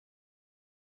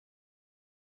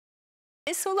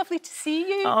It's so lovely to see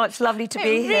you. Oh, it's lovely to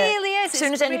be here. It really is. As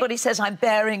soon as anybody says I'm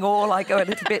bearing all, I go a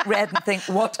little bit red and think,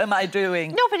 what am I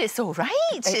doing? No, but it's all right.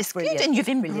 It's good, and you've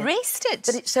embraced it.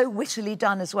 But it's so wittily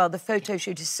done as well. The photo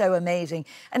shoot is so amazing.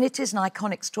 And it is an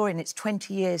iconic story, and it's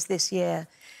 20 years this year.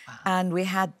 Wow. And we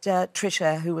had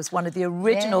Trisha, who was one of the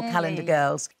original calendar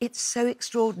girls. It's so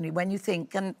extraordinary when you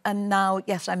think, and now,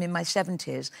 yes, I'm in my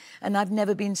 70s, and I've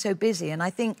never been so busy. And I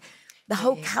think the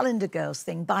whole calendar girls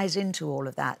thing buys into all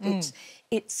of that.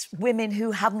 It's women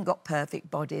who haven't got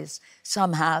perfect bodies.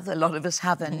 Some have, a lot of us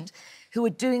haven't, who are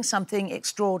doing something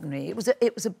extraordinary. It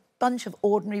was a bunch of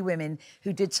ordinary women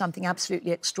who did something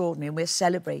absolutely extraordinary, and we're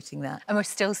celebrating that. And we're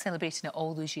still celebrating it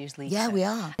all those years later. Yeah, we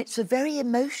are. It's a very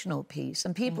emotional piece,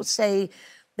 and people say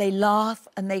they laugh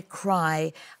and they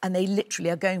cry and they literally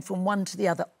are going from one to the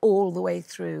other all the way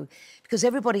through, because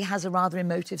everybody has a rather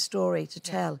emotive story to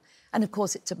tell. And, of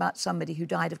course, it's about somebody who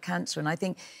died of cancer. And I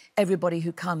think everybody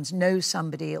who comes knows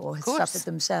somebody or has suffered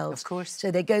themselves. Of course.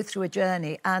 So they go through a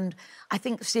journey. And I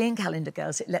think seeing Calendar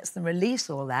Girls, it lets them release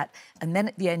all that. And then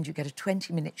at the end, you get a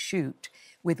 20-minute shoot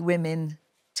with women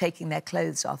taking their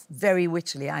clothes off, very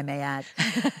wittily, I may add.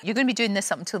 You're going to be doing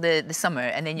this up until the summer,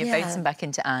 and then you're bouncing back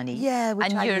into Annie. Yeah,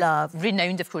 which I love. And you're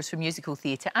renowned, of course, for musical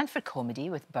theatre and for comedy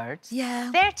with Birds.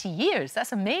 Yeah. 30 years,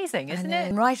 that's amazing, isn't it?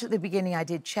 And right at the beginning, I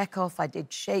did Chekhov, I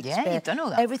did Shakespeare. Yeah, you've done all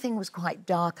that. Everything was quite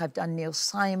dark. I've done Neil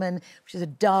Simon, which is a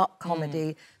dark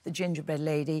comedy, The Gingerbread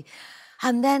Lady.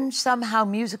 And then somehow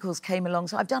musicals came along.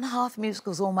 So I've done half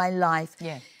musicals all my life.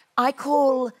 Yeah. I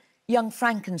call Young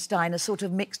Frankenstein a sort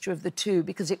of mixture of the two,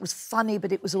 because it was funny,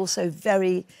 but it was also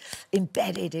very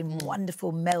embedded in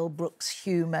wonderful Mel Brooks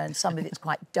humour, and some of it's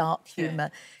quite dark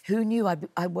humour. Who knew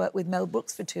I worked with Mel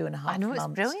Brooks for 2.5 months? I know, it's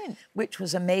brilliant. Which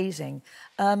was amazing.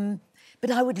 But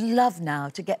I would love now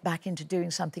to get back into doing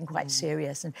something quite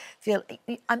serious and feel...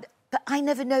 But I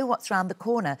never know what's around the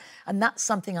corner, and that's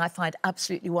something I find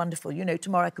absolutely wonderful. You know,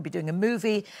 tomorrow I could be doing a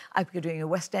movie, I could be doing a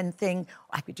West End thing,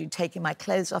 I could be taking my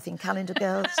clothes off in Calendar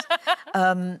Girls.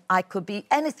 I could be...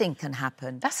 Anything can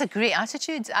happen. That's a great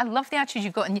attitude. I love the attitude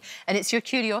you've got, and it's your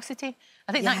curiosity.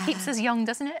 I think that keeps us young,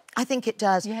 doesn't it? I think it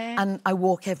does. Yeah. And I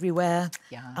walk everywhere.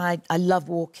 Yeah. I love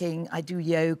walking, I do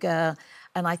yoga,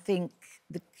 and I think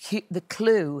the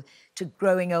clue to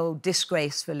growing old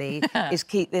disgracefully is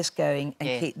keep this going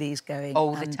and keep these going.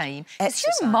 All the time.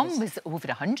 Exercise. Your mum was over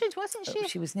 100, wasn't she?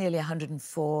 She was nearly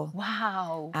 104.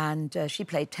 Wow. And she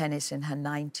played tennis in her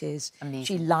 90s. Amazing.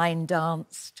 She line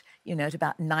danced, you know, at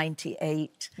about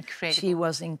 98. Incredible. She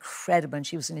was incredible, and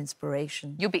she was an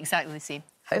inspiration. You'll be exactly the same.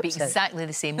 Hope You'll be so. exactly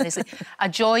the same, Lesley. A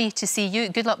joy to see you.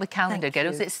 Good luck with Calendar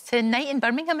Girls. It's tonight in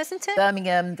Birmingham, isn't it?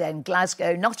 Birmingham, then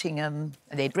Glasgow, Nottingham,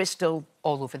 And then Bristol.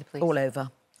 all over the place. All over.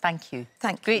 Thank you.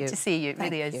 Thank you. Great to see you. It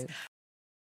Thank really is. you.